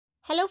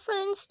Hello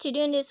friends,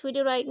 today in this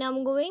video right now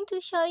I'm going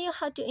to show you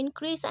how to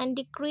increase and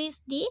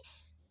decrease the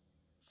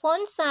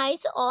font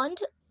size on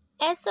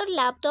Acer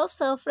laptop.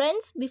 So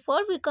friends,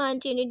 before we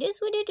continue this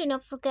video, do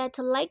not forget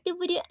to like the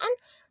video and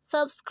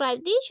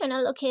subscribe the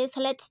channel. Okay,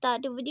 so let's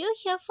start the video.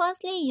 Here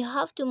firstly you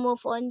have to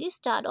move on the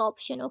start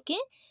option. Okay,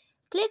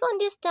 click on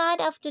the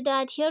start. After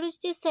that, here is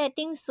the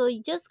setting, so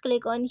you just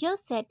click on your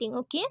setting.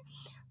 Okay,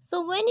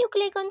 so when you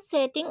click on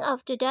setting,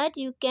 after that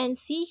you can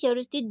see here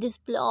is the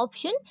display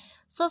option.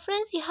 So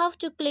friends, you have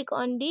to click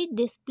on the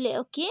display.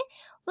 Okay,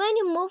 when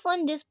you move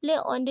on display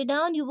on the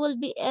down, you will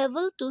be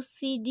able to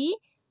see the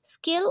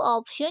scale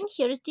option.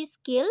 Here is the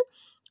scale,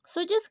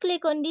 so just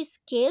click on the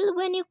scale.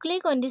 When you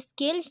click on the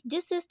scale,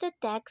 this is the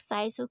text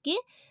size. Okay,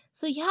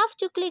 so you have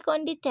to click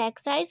on the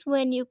text size.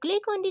 When you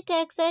click on the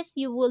text size,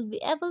 you will be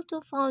able to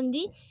find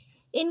the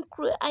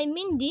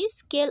the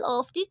scale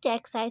of the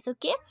text size.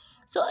 Okay,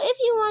 so if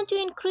you want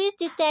to increase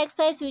the text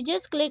size, you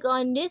just click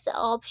on this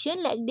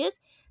option like this.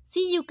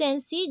 See, you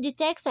can see the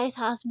text size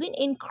has been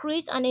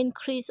increased and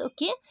increased.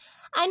 Okay,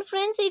 and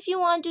friends, if you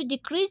want to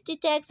decrease the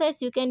text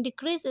size, you can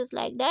decrease it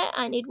like that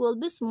and it will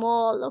be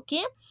small.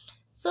 Okay,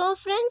 so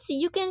friends,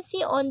 you can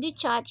see on the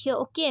chart here.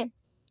 Okay,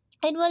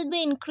 it will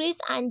be increase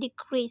and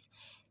decrease.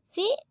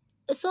 See,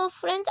 so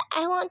friends,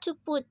 I want to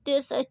put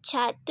this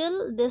chat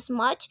till this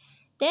much.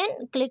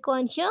 Then click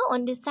on here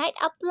on the side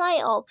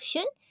apply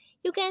option.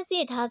 You can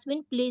see it has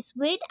been, please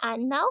wait,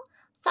 and now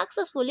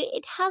successfully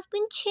it has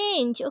been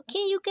changed. Okay,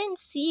 you can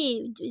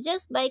see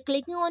just by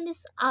clicking on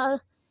this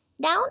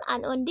down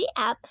and on the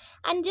app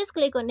and just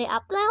click on the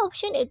apply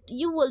option,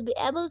 you will be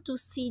able to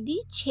see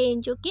the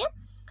change. Okay,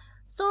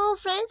 so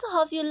friends,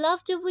 hope you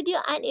loved the video,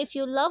 and if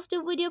you loved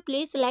the video,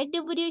 please like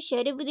the video,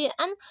 share the video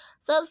and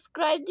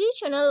subscribe the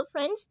channel.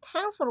 Friends,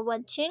 thanks for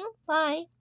watching. Bye.